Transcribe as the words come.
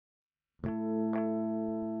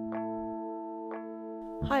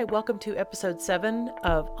Hi, welcome to episode 7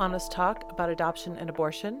 of Honest Talk about adoption and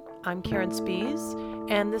abortion. I'm Karen Spies,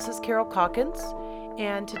 and this is Carol Calkins.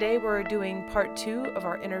 And today we're doing part 2 of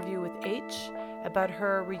our interview with H about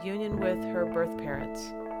her reunion with her birth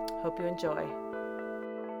parents. Hope you enjoy.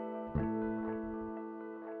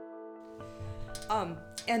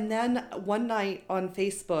 And then one night on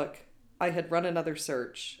Facebook, I had run another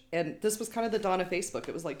search, and this was kind of the dawn of Facebook.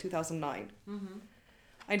 It was like 2009. Mm-hmm.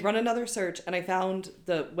 I'd run another search, and I found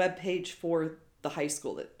the webpage for the high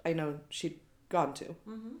school that I know she'd gone to.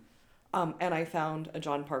 Mm-hmm. And I found a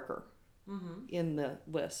John Parker in the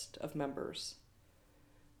list of members,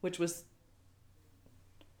 which was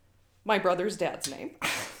my brother's dad's name.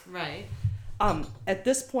 Right. At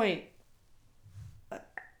this point,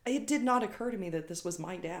 it did not occur to me that this was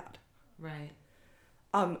my dad. Right.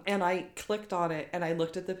 And I clicked on it, and I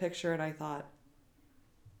looked at the picture, and I thought,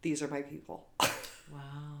 these are my people. Wow.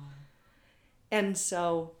 And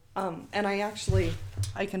so, and I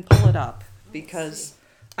can pull it up because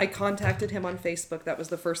I contacted him on Facebook. That was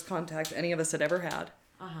the first contact any of us had ever had.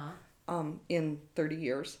 In 30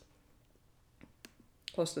 years.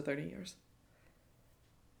 Close to 30 years.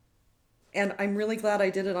 And I'm really glad I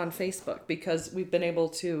did it on Facebook because we've been able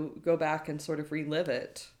to go back and sort of relive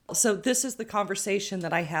it. So this is the conversation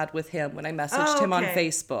that I had with him when I messaged him on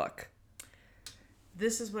Facebook.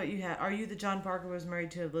 This is what you had. Are you the John Parker who was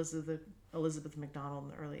married to Elizabeth McDonald in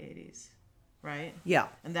the early 80s? Right? Yeah.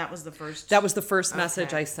 And that was the first... That was the first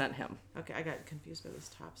message I sent him. Okay, I got confused by this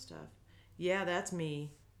top stuff. Yeah, that's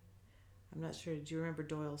me. I'm not sure. Do you remember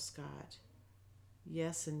Doyle Scott?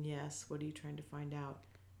 Yes and yes. What are you trying to find out?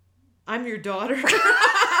 I'm your daughter.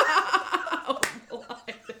 Oh,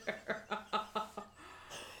 boy, there.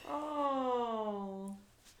 Oh.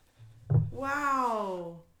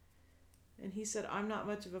 Wow. And he said, I'm not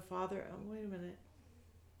much of a father. Oh, wait a minute.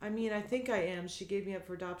 I mean, I think I am. She gave me up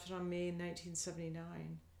for adoption on May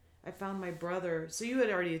 1979. I found my brother. So you had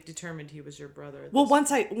already determined he was your brother. Well,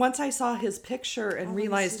 once I saw his picture and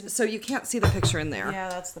realized, so you can't see the picture in there. Yeah,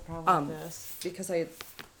 that's the problem with this. Because I had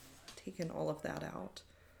taken all of that out.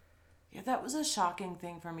 Yeah, that was a shocking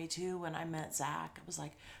thing for me too when I met Zach. I was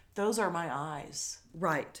like, those are my eyes.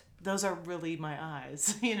 Right. Those are really my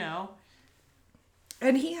eyes, you know?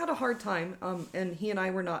 And he had a hard time, and he and I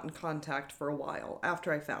were not in contact for a while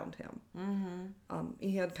after I found him. Mm-hmm.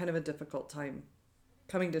 He had kind of a difficult time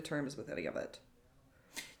coming to terms with any of it.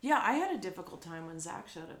 Yeah, I had a difficult time when Zach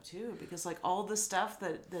showed up too, because like all the stuff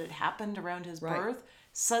that had happened around his birth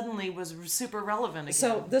suddenly was super relevant again.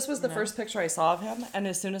 So this was the first picture I saw of him, and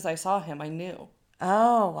as soon as I saw him, I knew.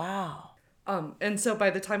 Oh, wow. And so by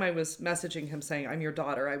the time I was messaging him saying, I'm your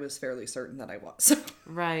daughter, I was fairly certain that I was.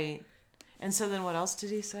 Right. And so then what else did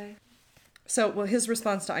he say? So, well, his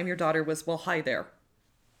response to I'm your daughter was, well, hi there.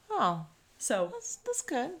 Oh. So. That's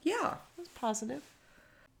good. Yeah. That's positive.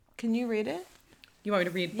 Can you read it? You want me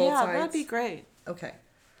to read both sides? Yeah, that'd be great. Okay.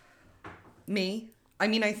 Me. I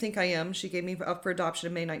mean, I think I am. She gave me up for adoption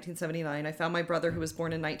in May 1979. I found my brother who was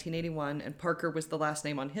born in 1981, and Parker was the last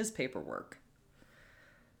name on his paperwork.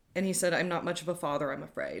 And he said, I'm not much of a father, I'm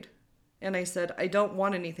afraid. And I said, I don't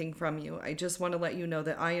want anything from you. I just want to let you know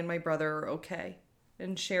that I and my brother are okay.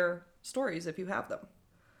 And share stories if you have them.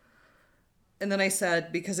 And then I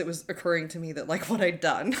said, because it was occurring to me that like what I'd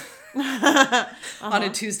done on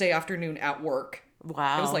a Tuesday afternoon at work.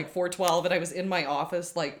 Wow. It was like 4:12 and I was in my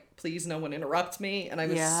office like, please no one interrupt me. And I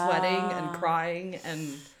was sweating and crying.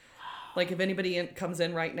 And like if anybody comes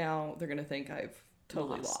in right now, they're going to think I've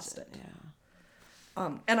totally lost it. Yeah.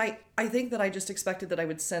 And I think that I just expected that I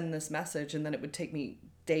would send this message and then it would take me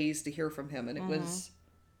days to hear from him. And it was,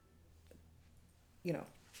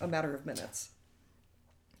 a matter of minutes.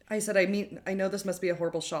 I said, I know this must be a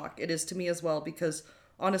horrible shock. It is to me as well, because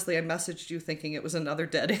honestly, I messaged you thinking it was another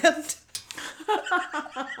dead end.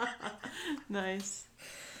 Nice.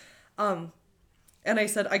 And I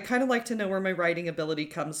said, I kind of like to know where my writing ability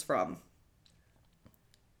comes from,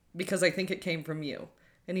 because I think it came from you.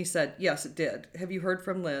 And he said, yes, it did. Have you heard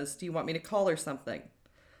from Liz? Do you want me to call her something?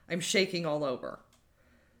 I'm shaking all over.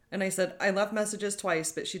 And I said, I left messages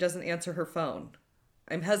twice, but she doesn't answer her phone.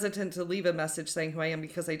 I'm hesitant to leave a message saying who I am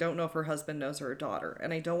because I don't know if her husband knows her daughter,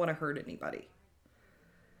 and I don't want to hurt anybody.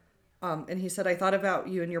 And he said, I thought about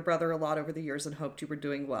you and your brother a lot over the years and hoped you were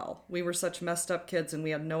doing well. We were such messed up kids and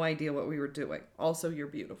we had no idea what we were doing. Also, you're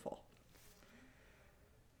beautiful.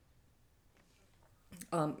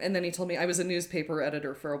 And then he told me I was a newspaper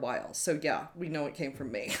editor for a while. So yeah, we know it came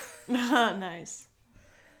from me. Nice.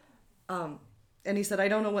 And he said, I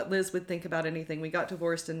don't know what Liz would think about anything. We got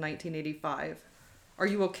divorced in 1985. Are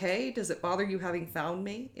you okay? Does it bother you having found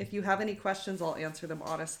me? If you have any questions, I'll answer them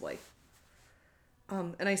honestly.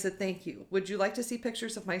 And I said, thank you. Would you like to see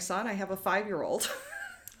pictures of my son? I have a 5-year-old.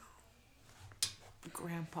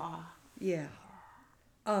 Grandpa. Yeah.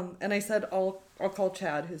 And I said, I'll call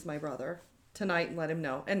Chad, who's my brother, tonight and let him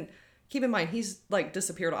know. And keep in mind, he's like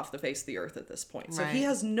disappeared off the face of the earth at this point. So he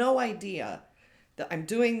has no idea that I'm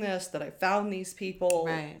doing this, that I found these people.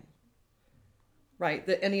 Right. Right,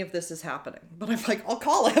 that any of this is happening. But I'm like, I'll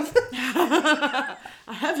call him. I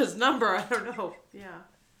have his number. I don't know. Yeah.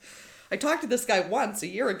 I talked to this guy once a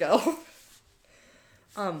year ago.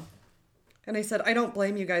 And I said, I don't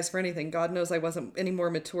blame you guys for anything. God knows I wasn't any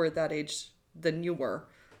more mature at that age than you were.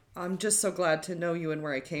 I'm just so glad to know you and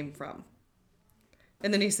where I came from.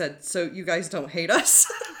 And then he said, so you guys don't hate us?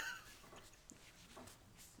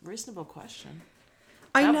 Reasonable question.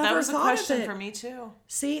 I never that was thought a question of it. For me too.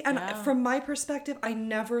 See, and from my perspective, I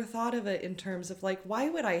never thought of it in terms of like, why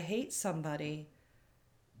would I hate somebody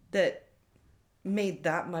that made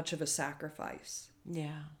that much of a sacrifice?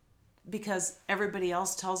 Yeah. Because everybody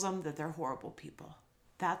else tells them that they're horrible people.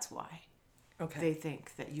 That's why. Okay. They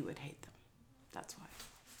think that you would hate them. That's why.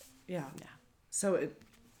 Yeah. Yeah. So it,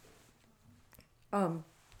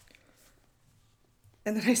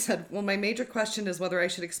 and then I said, well, my major question is whether I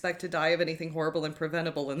should expect to die of anything horrible and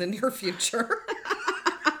preventable in the near future.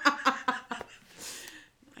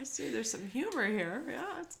 I see there's some humor here. Yeah,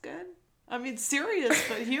 that's good. I mean, serious,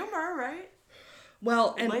 but humor, right?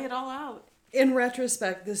 Well, and lay it all out. In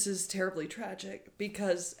retrospect, this is terribly tragic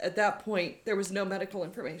because at that point, there was no medical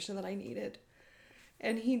information that I needed.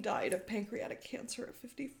 And he died of pancreatic cancer at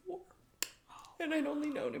 54. And I'd only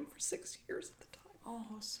known him for 6 years at the time.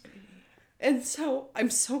 Oh, sweetie. And so I'm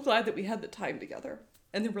so glad that we had the time together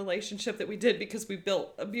and the relationship that we did because we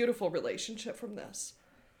built a beautiful relationship from this.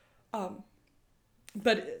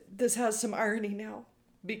 But this has some irony now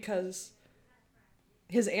because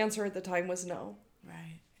his answer at the time was no.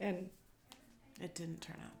 Right. And it didn't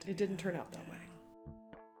turn out it didn't turn out that way.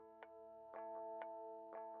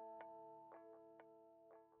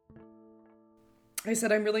 I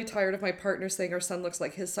said, I'm really tired of my partner saying our son looks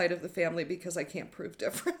like his side of the family because I can't prove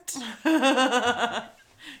different.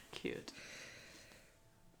 Cute.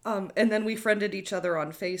 And then we friended each other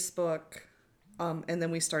on Facebook. And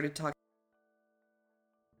then we started talking.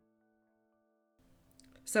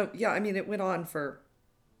 So, yeah, I mean, it went on for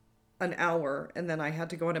an hour. And then I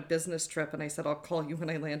had to go on a business trip. And I said, I'll call you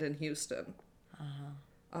when I land in Houston.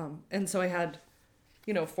 And so I had,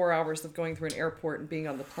 4 hours of going through an airport and being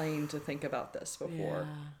on the plane to think about this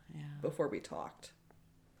before we talked.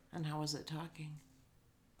 And how was it talking?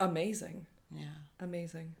 Amazing. Yeah.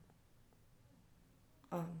 Amazing.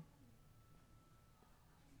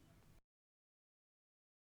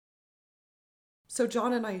 So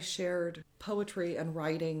John and I shared poetry and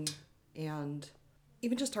writing and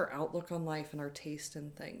even just our outlook on life and our taste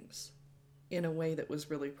in things in a way that was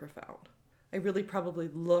really profound. I really probably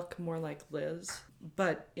look more like Liz,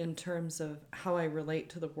 but in terms of how I relate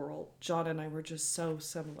to the world, John and I were just so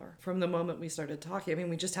similar from the moment we started talking. I mean,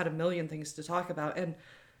 we just had a million things to talk about, and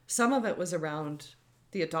some of it was around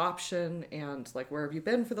the adoption and like, where have you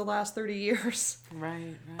been for the last 30 years?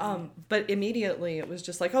 Right. But immediately it was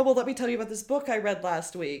just like, oh, well, let me tell you about this book I read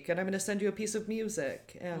last week, and I'm going to send you a piece of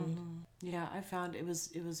music. And yeah, I found it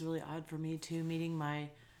was really odd for me too, meeting my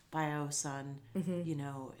bio son.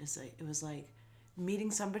 It was like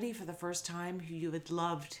meeting somebody for the first time who you had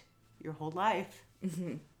loved your whole life.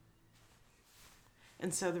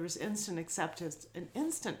 And so there was instant acceptance and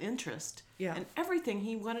instant interest in everything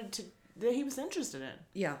that he was interested in.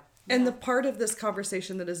 Yeah. And the part of this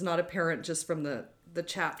conversation that is not apparent just from the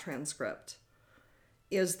chat transcript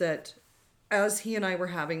is that as he and I were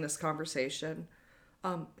having this conversation,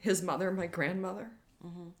 his mother, my grandmother,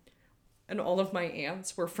 and all of my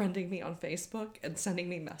aunts were friending me on Facebook and sending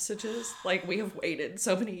me messages like, we have waited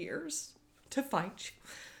so many years to find you.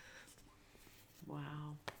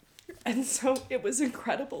 Wow. And so it was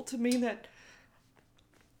incredible to me that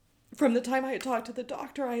from the time I had talked to the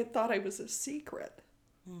doctor, I had thought I was a secret.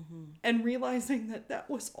 And realizing that that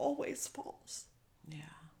was always false. Yeah.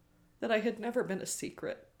 That I had never been a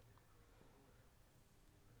secret.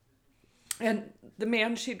 And the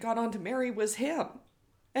man she'd gone on to marry was him.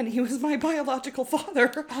 And he was my biological father.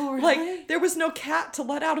 Oh, really? Like, there was no cat to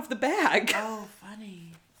let out of the bag. Oh,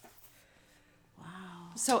 funny. Wow.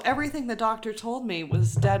 So everything the doctor told me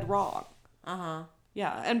was dead wrong.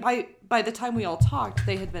 Yeah, and by the time we all talked,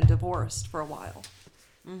 they had been divorced for a while.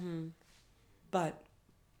 But...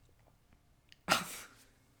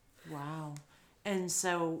 Wow. And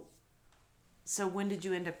so when did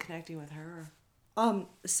you end up connecting with her?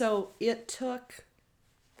 So it took...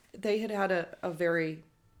 They had a very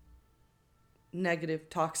negative,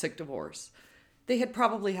 toxic divorce. they had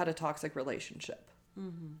probably had a toxic relationship,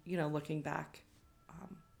 looking back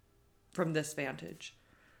from this vantage.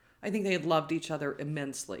 I think they had loved each other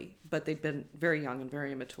immensely, but they'd been very young and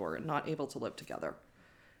very immature and not able to live together.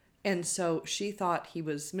 And so she thought he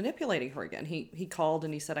was manipulating her again. He called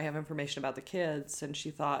and he said, I have information about the kids. And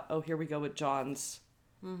she thought, oh, here we go with John's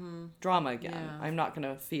drama again. Yeah. I'm not going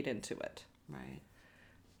to feed into it. Right.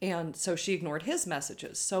 And so she ignored his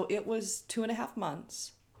messages. So it was 2.5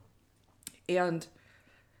 months. And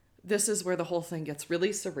this is where the whole thing gets really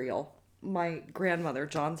surreal. My grandmother,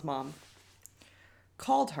 John's mom,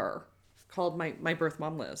 called my birth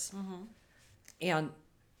mom, Liz. And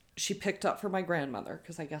she picked up for my grandmother,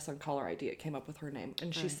 because I guess on caller ID it came up with her name.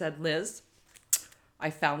 And she said, Liz, I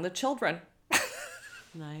found the children.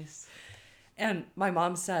 Nice. And my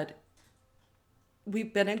mom said,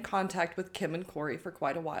 we've been in contact with Kim and Corey for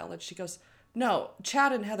quite a while. And she goes, no,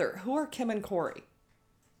 Chad and Heather, who are Kim and Corey?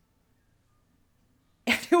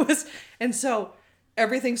 And so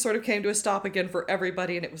everything sort of came to a stop again for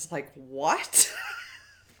everybody. And it was like, what?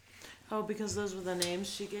 Oh, because those were the names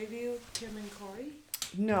she gave you, Kim and Corey?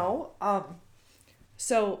 No.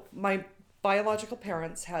 So my biological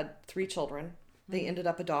parents had 3 children. They ended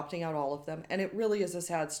up adopting out all of them. And it really is a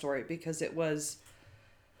sad story because I was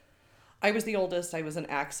the oldest. I was an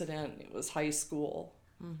accident. It was high school.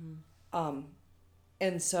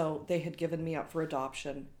 And so they had given me up for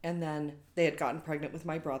adoption. And then they had gotten pregnant with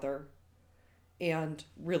my brother and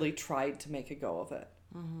really tried to make a go of it.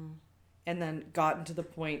 And then gotten to the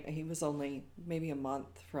point, he was only maybe a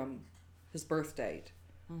month from his birth date.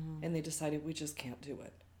 And they decided we just can't do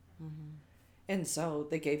it. And so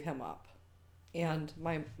they gave him up. And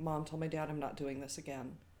my mom told my dad, I'm not doing this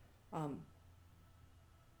again.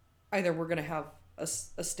 Either we're going to have a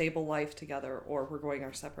stable life together or we're going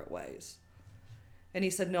our separate ways. And he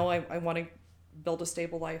said, no, I want to build a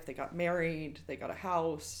stable life. They got married. They got a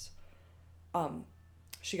house.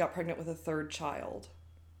 She got pregnant with a 3rd child.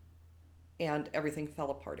 And everything fell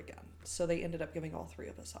apart again. So they ended up giving all 3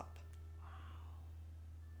 of us up.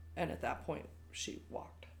 And at that point, she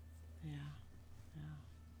walked. Yeah.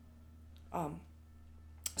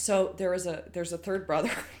 So there's a 3rd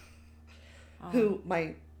brother who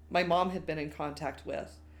my mom had been in contact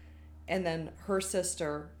with. And then her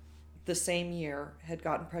sister, the same year, had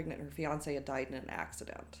gotten pregnant and her fiance had died in an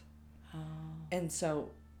accident. And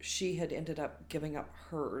so she had ended up giving up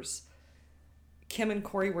hers. Kim and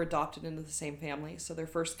Corey were adopted into the same family, so they're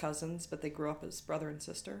first cousins, but they grew up as brother and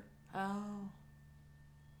sister. Oh.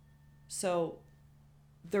 So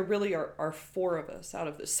there really are 4 of us out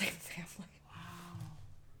of the same family. Wow.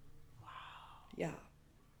 Yeah.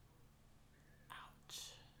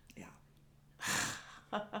 Ouch. Yeah.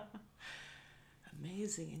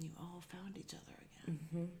 Amazing, and you all found each other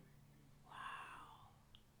again. Wow.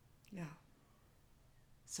 Yeah.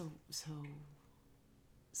 So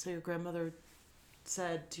your grandmother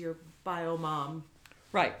said to your bio mom,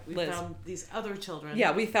 Right, we Liz. found these other children.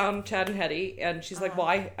 Yeah, we found Chad and Hetty, and she's like, well,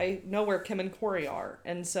 I know where Kim and Corey are.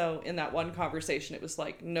 And so in that one conversation, it was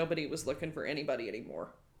like nobody was looking for anybody anymore.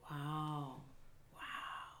 Wow.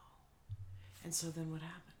 And so then what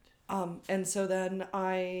happened? And so then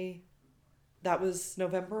that was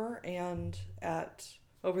November, and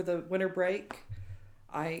over the winter break,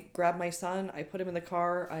 I grabbed my son, I put him in the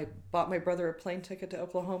car, I bought my brother a plane ticket to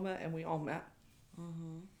Oklahoma, and we all met.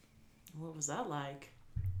 What was that like?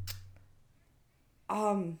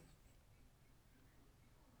 I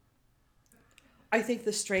think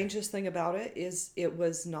the strangest thing about it is it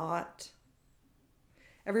was not,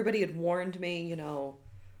 everybody had warned me,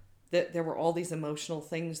 that there were all these emotional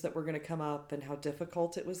things that were going to come up and how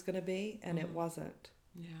difficult it was going to be, and it wasn't.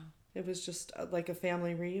 Yeah. It was just like a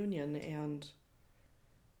family reunion, and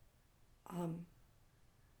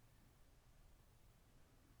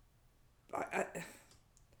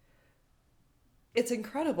it's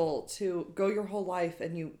incredible to go your whole life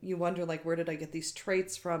and you wonder, like, where did I get these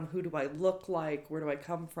traits from? Who do I look like? Where do I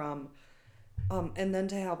come from? And then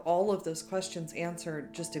to have all of those questions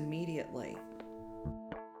answered just immediately.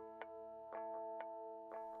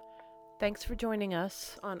 Thanks for joining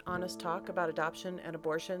us on Honest Talk about adoption and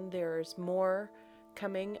abortion. There's more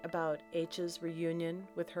coming about H's reunion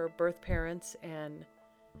with her birth parents and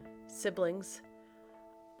siblings.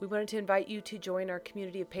 We wanted to invite you to join our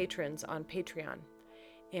community of patrons on Patreon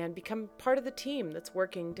and become part of the team that's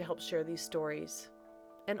working to help share these stories.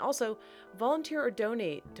 And also, volunteer or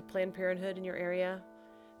donate to Planned Parenthood in your area.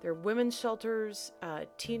 There are women's shelters,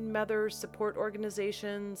 teen mother support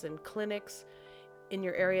organizations, and clinics in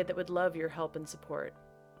your area that would love your help and support.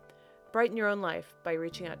 Brighten your own life by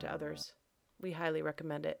reaching out to others. We highly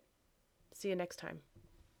recommend it. See you next time.